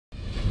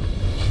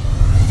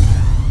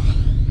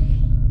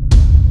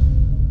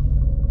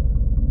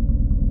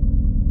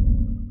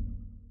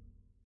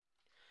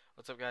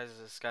up, guys? This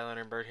is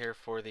Skylander Bird here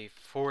for the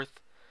fourth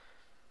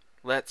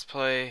Let's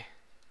Play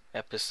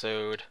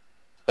episode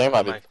I think it of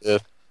might be my the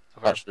fifth.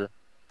 of Not our sure.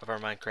 of our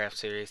Minecraft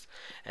series,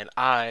 and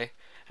I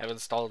have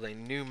installed a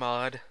new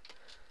mod,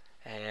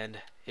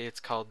 and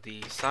it's called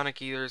the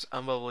Sonic Eaters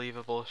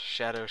Unbelievable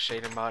Shadow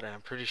Shader mod, and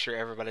I'm pretty sure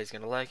everybody's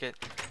gonna like it.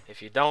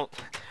 If you don't,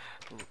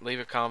 leave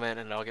a comment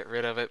and I'll get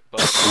rid of it.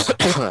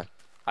 But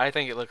I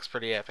think it looks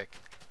pretty epic,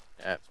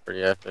 Yeah, it's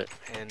pretty epic.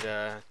 and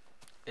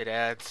it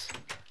adds a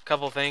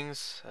couple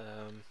things.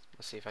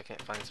 Let's see if I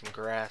can't find some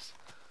grass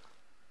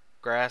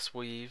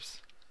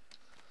weaves,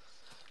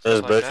 There's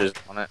stuff like bushes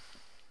that. on it.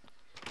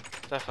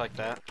 Stuff like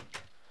that.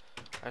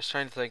 I was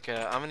trying to think.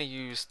 I'm gonna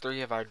use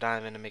 3 of our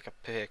diamond to make a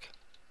pick,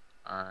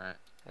 Alright.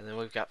 and then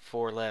we've got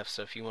 4 left.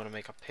 So if you want to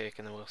make a pick,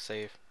 and then we'll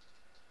save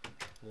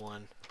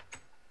 1.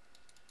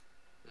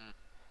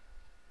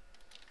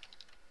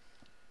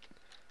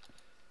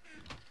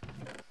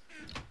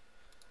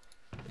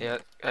 Yeah,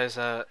 guys.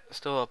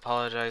 Still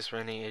apologize for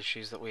any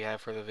issues that we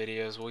have for the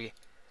videos. We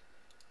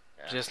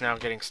just now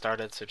getting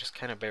started, so just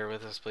kind of bear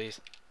with us, please.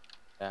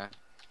 Yeah.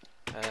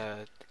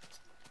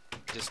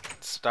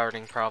 Just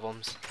starting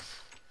problems.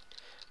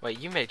 Wait,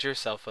 you made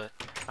yourself a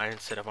iron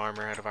set of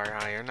armor out of our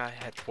iron. I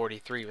had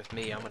 43 with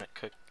me. I'm gonna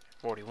cook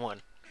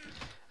 41.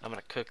 I'm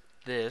gonna cook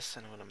this,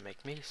 and I'm gonna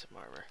make me some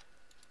armor.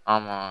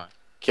 I'm gonna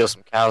kill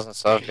some cows and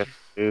stuff. Get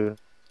food.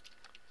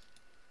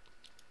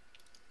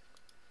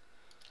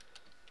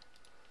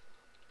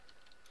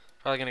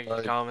 Probably gonna get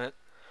a comment.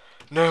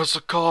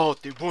 NASA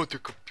called. They want the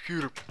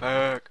computer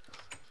back.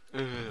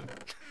 Ugh.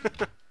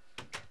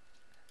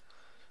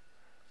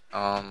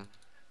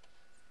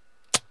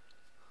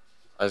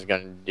 I was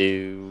gonna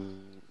do.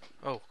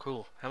 Oh,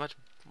 cool. How much?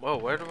 Whoa,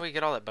 where did we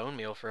get all that bone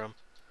meal from?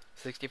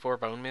 64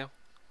 bone meal?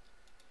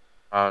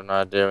 I'm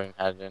not doing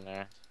had it in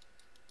there.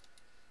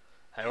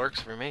 That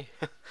works for me.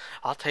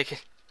 I'll take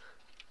it.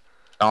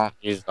 Don't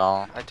use it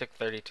all. I took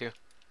 32.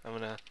 I'm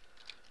gonna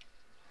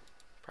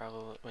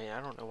probably. Wait,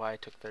 I don't know why I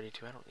took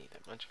 32. I don't need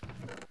that much. I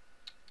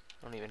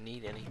don't even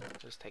need any.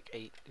 Just take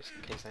 8, just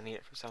in case I need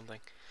it for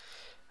something.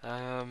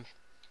 Wow,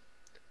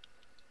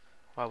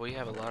 we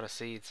have a lot of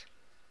seeds.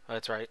 Oh,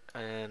 that's right,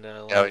 and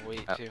a lot of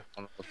wheat too.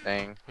 Wonderful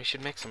thing. We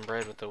should make some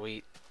bread with the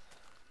wheat.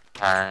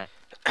 Alright.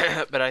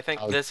 But I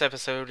think this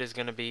episode is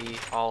going to be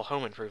all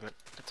home improvement.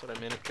 That's what I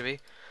meant it to be.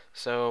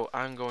 So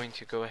I'm going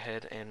to go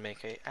ahead and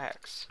make a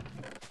axe.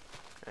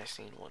 I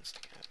seen one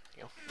sticking out.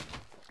 There you go.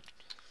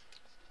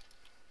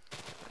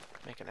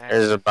 Make an axe.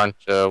 There's a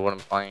bunch of wooden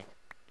planks.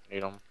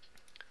 Need them.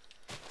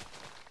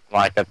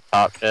 Like at the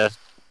top chest.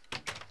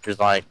 There's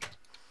like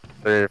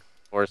 3 or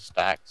 4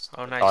 stacks.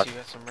 Oh, nice. You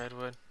got some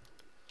redwood.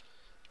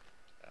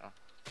 Yeah.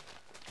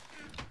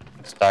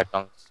 Stacked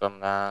on some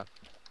of that.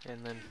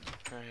 And then,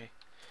 alright.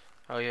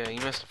 Oh yeah,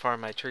 you must have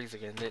farmed my trees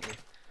again, didn't you?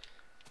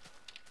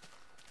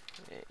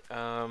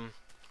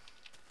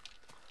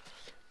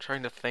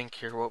 Trying to think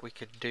here what we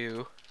could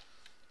do.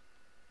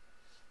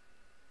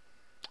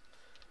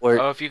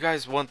 Oh, if you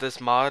guys want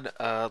this mod,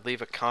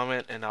 leave a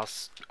comment and I'll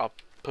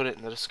put it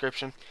in the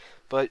description.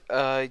 But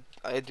I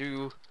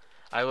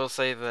will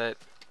say that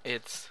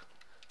it's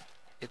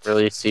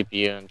really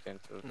CPU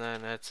intensive. No,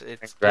 this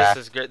is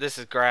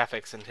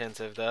graphics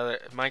intensive. The other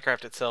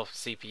Minecraft itself is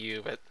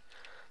CPU, but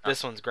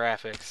this one's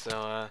graphics.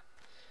 So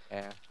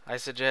yeah, I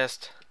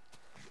suggest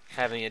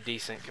having a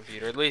decent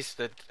computer, at least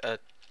a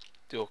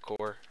dual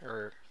core,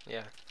 or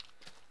yeah.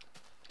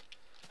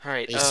 All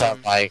right. These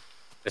have like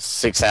the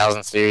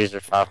 6000 series or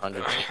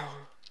 500,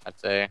 I'd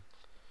say.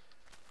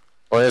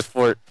 Well, it's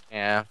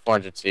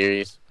 400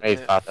 series,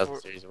 maybe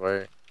 5000 series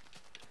work.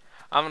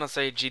 I'm gonna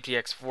say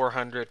GTX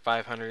 400,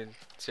 500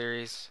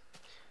 series,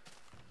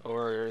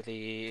 or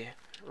the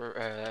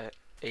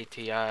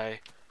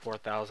ATI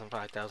 4000,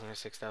 5000, or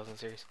 6000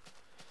 series.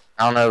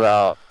 I don't know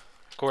about.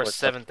 Of course,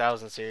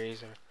 7000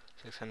 series or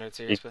 600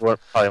 series. But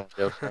probably won't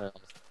be able to run it on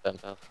the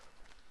 7000.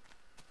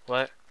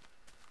 What?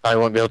 I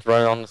won't be able to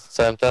run it on the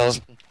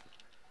 7000.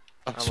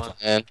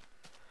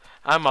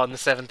 I'm on the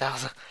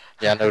 7000.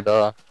 Yeah, no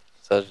duh.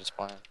 So I was just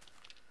playing.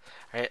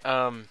 Alright,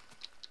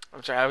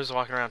 I'm sorry, I was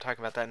walking around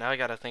talking about that. Now I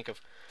gotta think of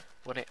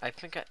what I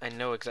think I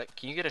know exactly.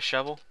 Can you get a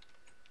shovel?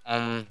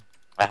 I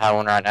have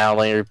one right now.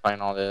 Later,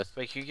 playing all this.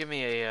 Wait, can you give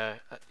me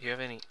a? You have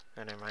any?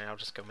 Oh, never mind. I'll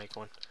just go make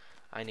one.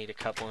 I need a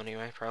couple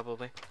anyway,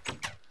 probably.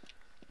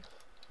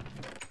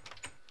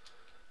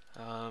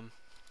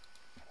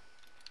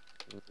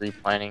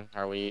 Replanting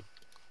our wheat.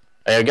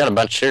 Hey, I got a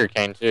bunch of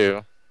sugarcane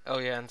too. Oh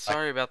yeah, and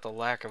sorry about the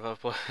lack of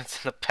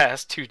uploads in the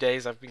past 2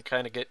 days. I've been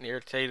kind of getting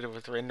irritated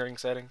with render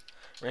settings,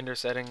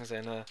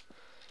 and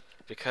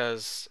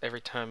because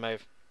every time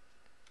I've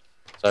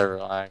server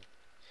lag.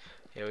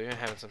 Yeah, we've been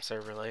having some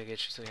server lag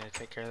issues. So we gotta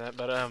take care of that.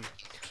 But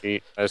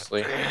cheat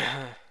mostly.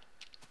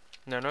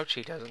 No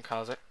cheat doesn't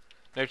cause it.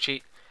 No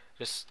cheat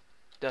just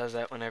does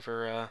that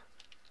whenever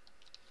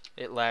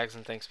it lags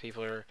and thinks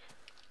people are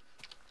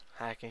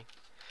hacking.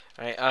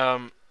 All right.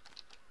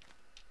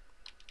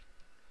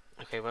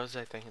 Okay, what was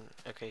I thinking?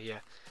 Okay,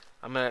 yeah.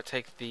 I'm gonna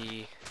take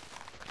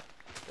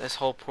this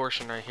whole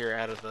portion right here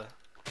out of the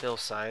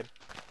hillside.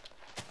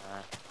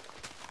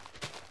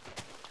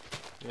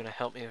 You wanna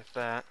help me with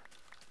that?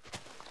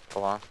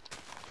 Hold on.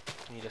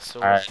 Need a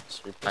sword. Alright,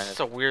 so This is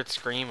a weird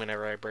scream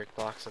whenever I break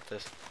blocks with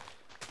this.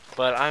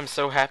 But I'm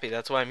so happy.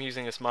 That's why I'm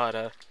using this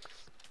mod.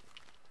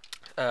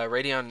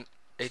 Radeon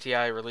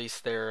ATI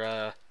released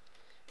their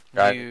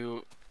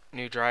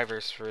new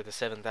drivers for the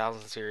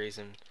 7000 series,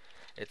 and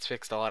it's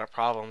fixed a lot of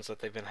problems that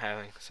they've been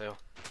having. So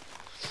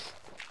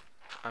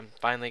I'm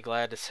finally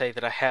glad to say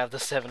that I have the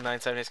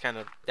 797. I was kind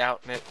of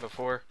doubting it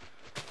before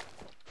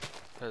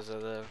because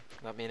of the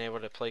not being able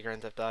to play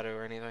Grand Theft Auto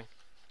or anything.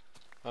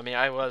 I mean,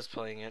 I was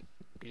playing it.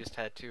 We just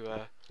had to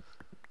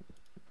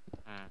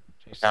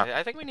change Yeah.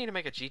 I think we need to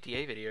make a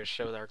GTA video to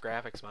show our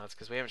graphics mods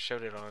because we haven't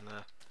showed it on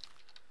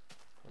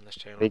this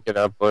channel. We could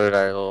upload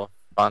our little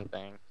fun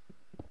thing.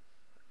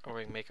 Or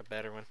we can make a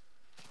better one.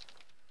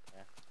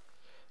 Yeah.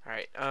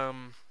 Alright,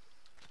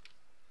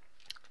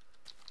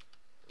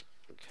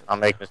 I'll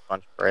make this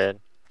bunch of bread.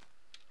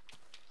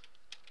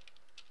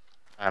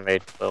 I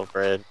made 12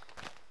 bread.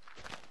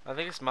 I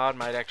think this mod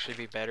might actually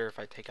be better if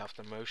I take off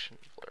the motion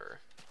blur.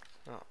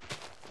 Oh.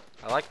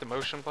 I like the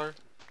motion blur.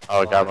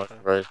 Oh, God, motion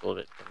blur is a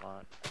little bit too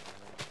much.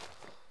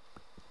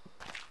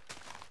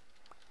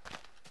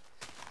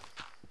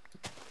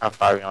 How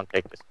far are we gonna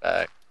take this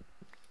back?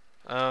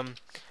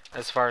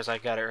 As far as I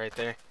got it right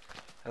there.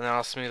 And then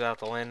I'll smooth out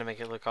the land to make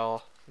it look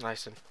all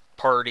nice and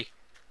party.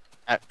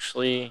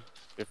 Actually,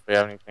 if we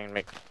have anything to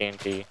make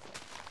TNT.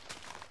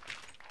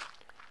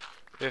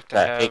 We have to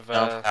Got have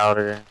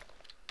gunpowder.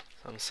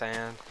 some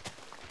sand.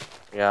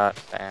 We got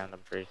sand, I'm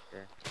pretty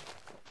sure.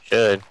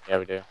 Should. Yeah,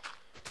 we do.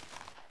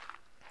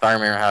 If I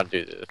remember how to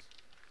do this.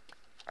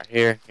 Right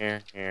here,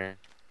 here, here.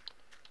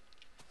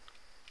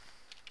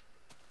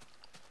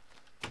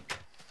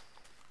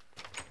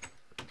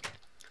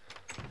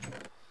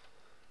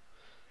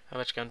 How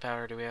much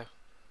gunpowder do we have?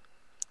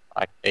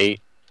 Like 8.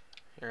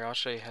 Here, I'll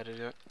show you how to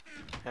do it.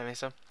 Have me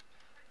some?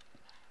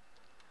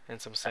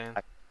 And some sand.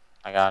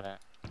 I got it.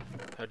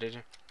 Oh, did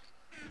you?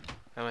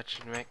 How much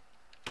did you make?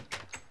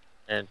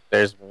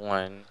 There's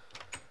one.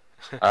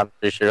 I'm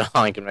pretty sure I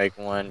only can make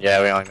one.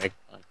 Yeah, we only make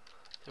one.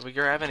 Did we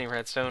grab any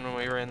redstone when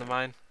we were in the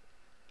mine?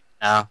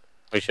 No.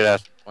 We should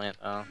have some flint,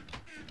 though.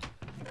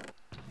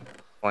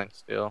 Flint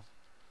steel.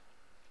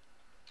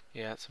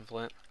 Yeah, some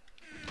flint.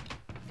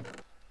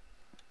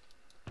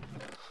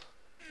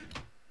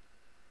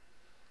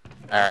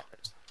 Alright.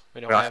 We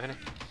don't have any?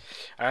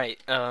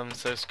 Alright,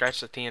 so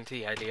scratch the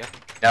TNT idea.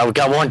 Now we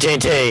got one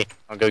TNT!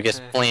 I'll go get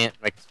some flint,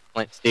 make some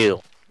flint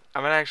steel.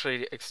 I'm gonna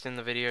actually extend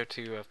the video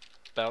to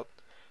about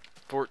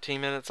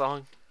 14 minutes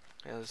long,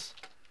 as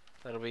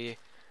that'll be,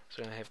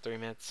 so we're gonna have 3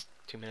 minutes,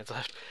 2 minutes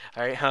left.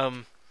 Alright,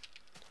 so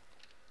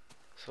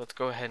let's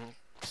go ahead and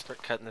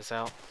start cutting this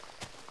out.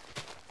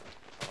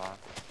 Hold on.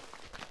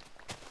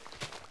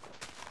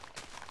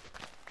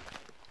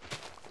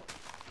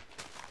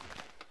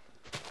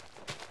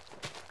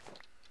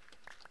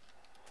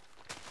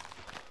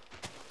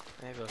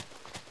 I have a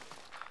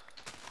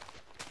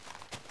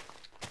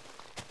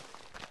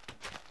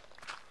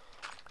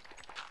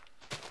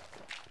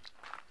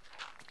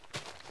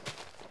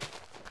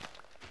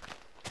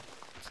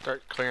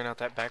start clearing out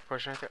that back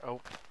portion right there. Oh.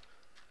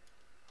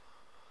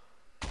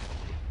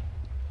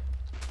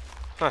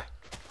 Huh.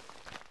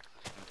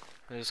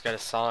 We just gotta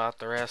saw out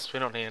the rest. We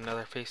don't need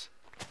another piece.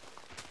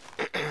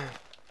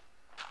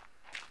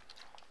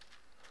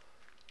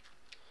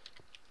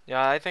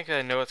 Yeah, I think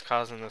I know what's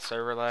causing the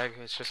server lag.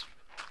 It's just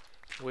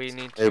we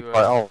need to.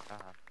 Oh,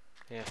 God.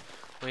 Yeah,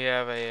 we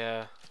have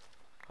a.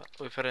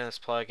 We put in this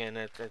plug in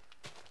it.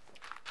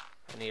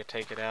 I need to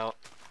take it out.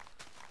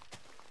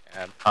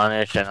 Yeah,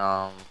 punish and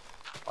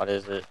what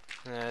is it?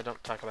 Nah,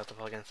 don't talk about the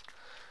plugins.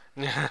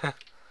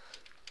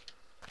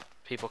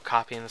 People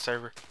copying the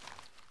server.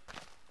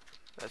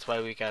 That's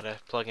why we got a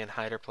plugin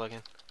hider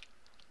plugin.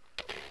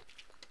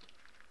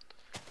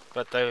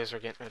 But those are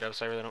getting rid of,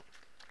 so I really don't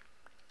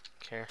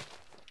care.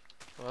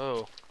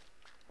 Whoa.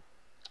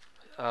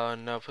 Oh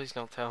no, please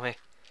don't tell me.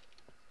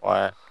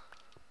 What?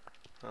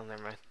 Oh,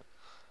 never mind.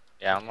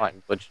 Yeah, I'm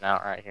like glitching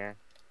out right here.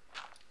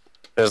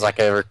 Feels like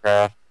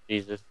Evercraft.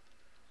 Jesus.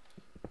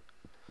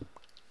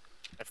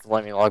 Have to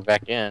let me log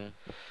back in.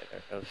 There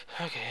it goes.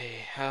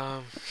 Okay,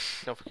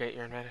 don't forget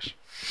your advantage.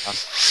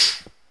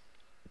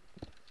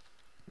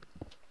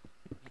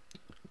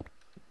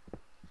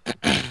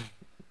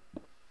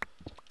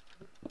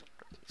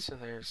 So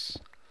there's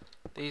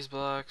these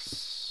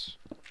blocks.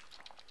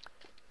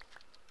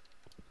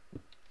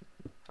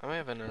 I'm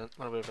having a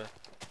little bit of a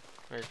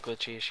very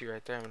glitchy issue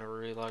right there. I'm gonna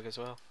relog as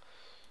well.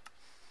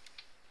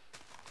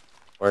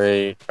 Where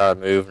you try to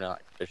move and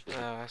like push it.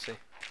 Oh, I see.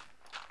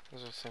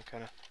 Those are some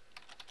kind of.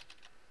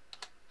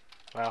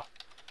 Wow.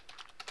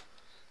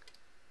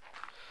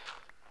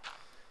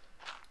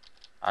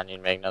 I need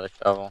to make another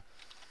shovel.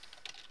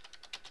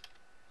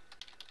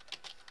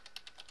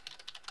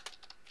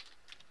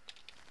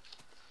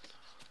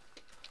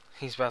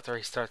 He's about to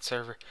restart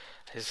server.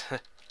 His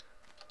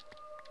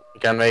You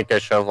can make a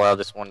shovel out of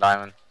this one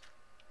diamond.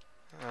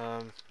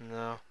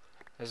 no,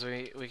 as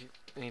we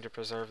need to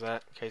preserve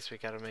that in case we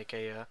gotta make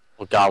a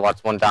Well, God,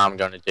 what's one diamond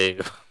gonna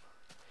do?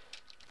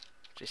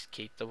 Just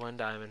keep the 1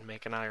 diamond,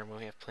 make an iron when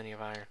we have plenty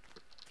of iron.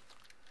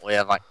 We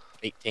have like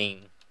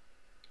 18.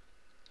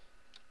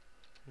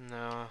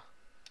 No.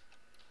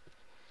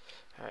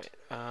 Alright,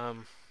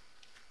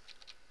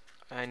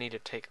 I need to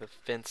take the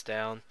fence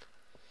down.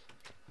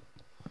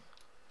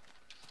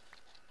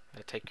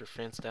 I take your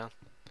fence down.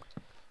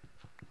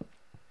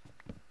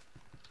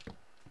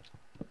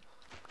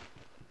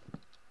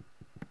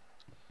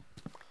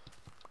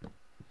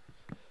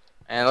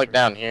 And look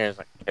down here, it's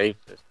like a cave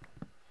system.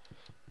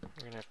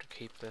 We're gonna have to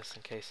keep this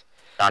in case.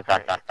 What's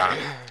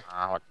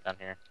down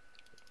here?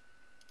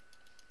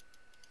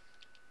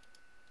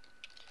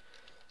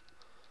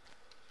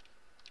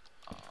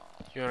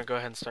 You wanna go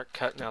ahead and start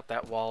cutting out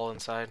that wall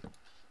inside?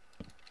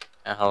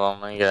 Yeah, hold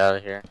on, let me get out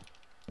of here.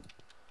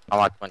 I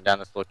like went down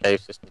this little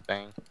cave system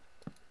thing.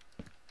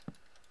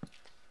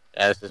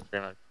 Yeah, this is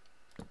pretty much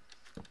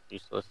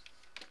useless.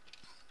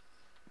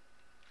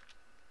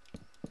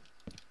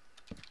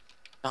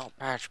 Don't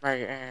patch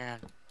me in.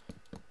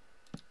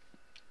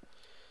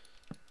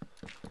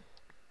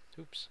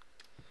 Oops.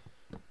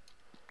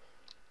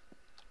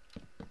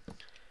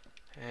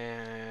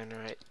 And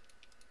right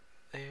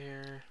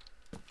there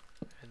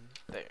and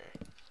there.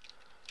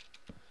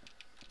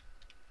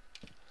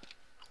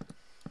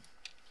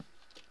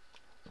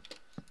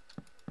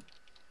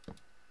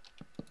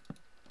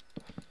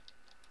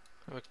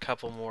 I have a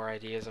couple more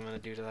ideas I'm gonna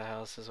do to the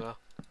house as well.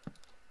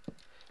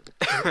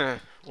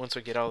 Once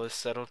we get all this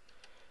settled.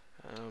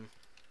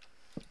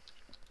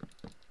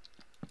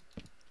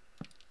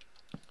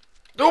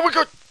 Oh my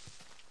god!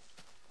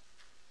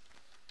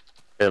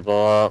 It'll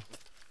blow up.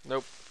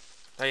 Nope.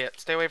 Not yet.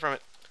 Stay away from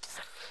it.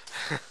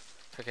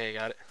 Okay,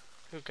 got it.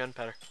 Ooh,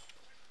 gunpowder.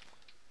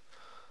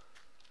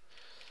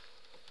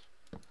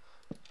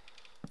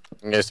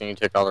 I'm guessing you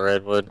took all the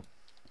redwood.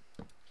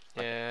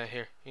 Yeah,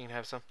 here. You can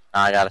have some.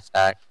 I got a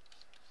stack.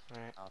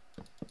 Alright.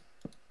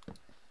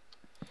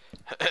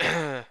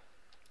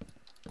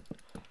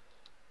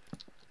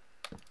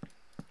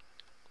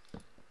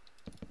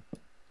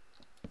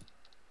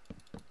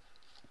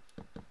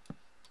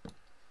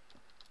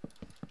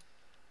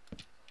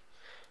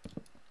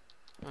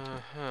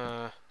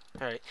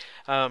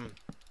 Alright.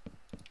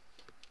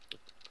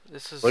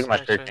 This is Look at my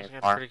actually sugarcane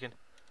looking farm. pretty good.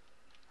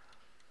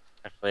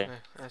 Actually,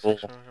 That's cool.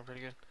 actually looking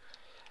pretty good.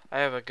 I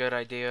have a good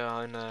idea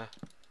on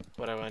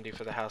what I want to do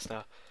for the house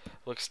now.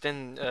 We'll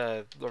extend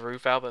the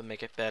roof out but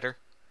make it better.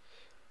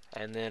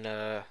 And then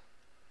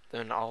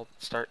I'll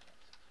start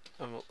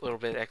a little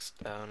bit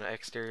on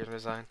exterior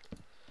design.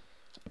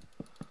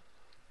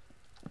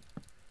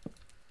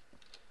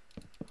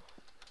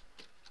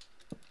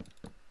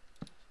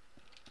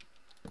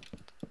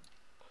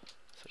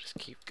 So just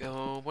keep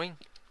going.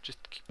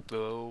 Just keep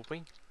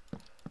going.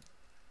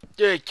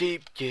 Yeah,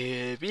 keep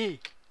going.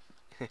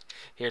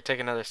 Here, take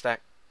another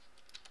stack.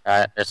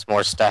 Alright, there's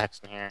more stacks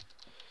in here.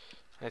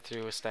 I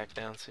threw a stack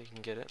down so you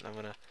can get it, and I'm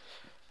gonna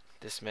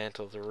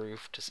dismantle the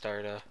roof to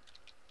start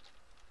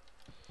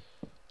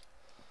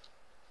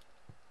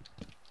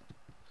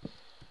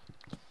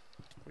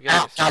we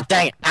Ow, got god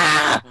dang it!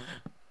 Ah!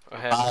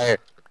 What happened?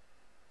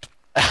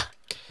 Fire!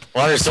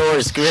 Water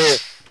source, come here!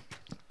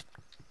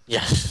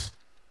 Yes!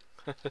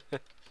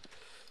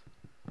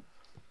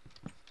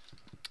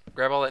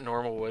 Grab all that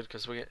normal wood,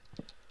 because we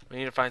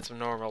need to find some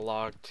normal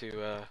log to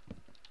do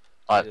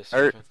What? this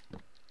Birch? roofing.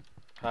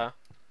 Huh?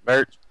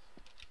 Birch?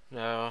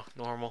 No,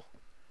 normal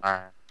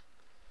Alright.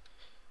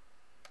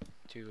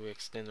 to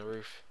extend the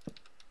roof.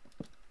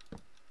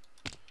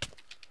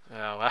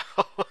 Oh wow.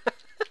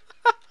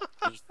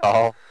 You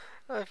fall.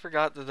 I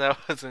forgot that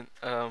wasn't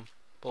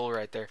bull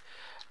right there.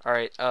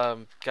 Alright,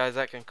 guys,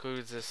 that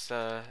concludes this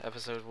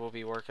episode. We'll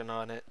be working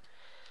on it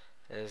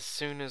as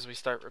soon as we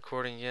start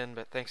recording again,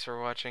 but thanks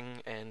for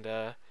watching, and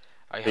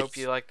I hope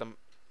you like the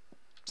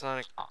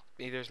Sonic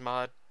Eaters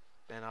mod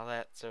and all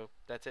that. So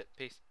that's it.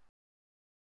 Peace.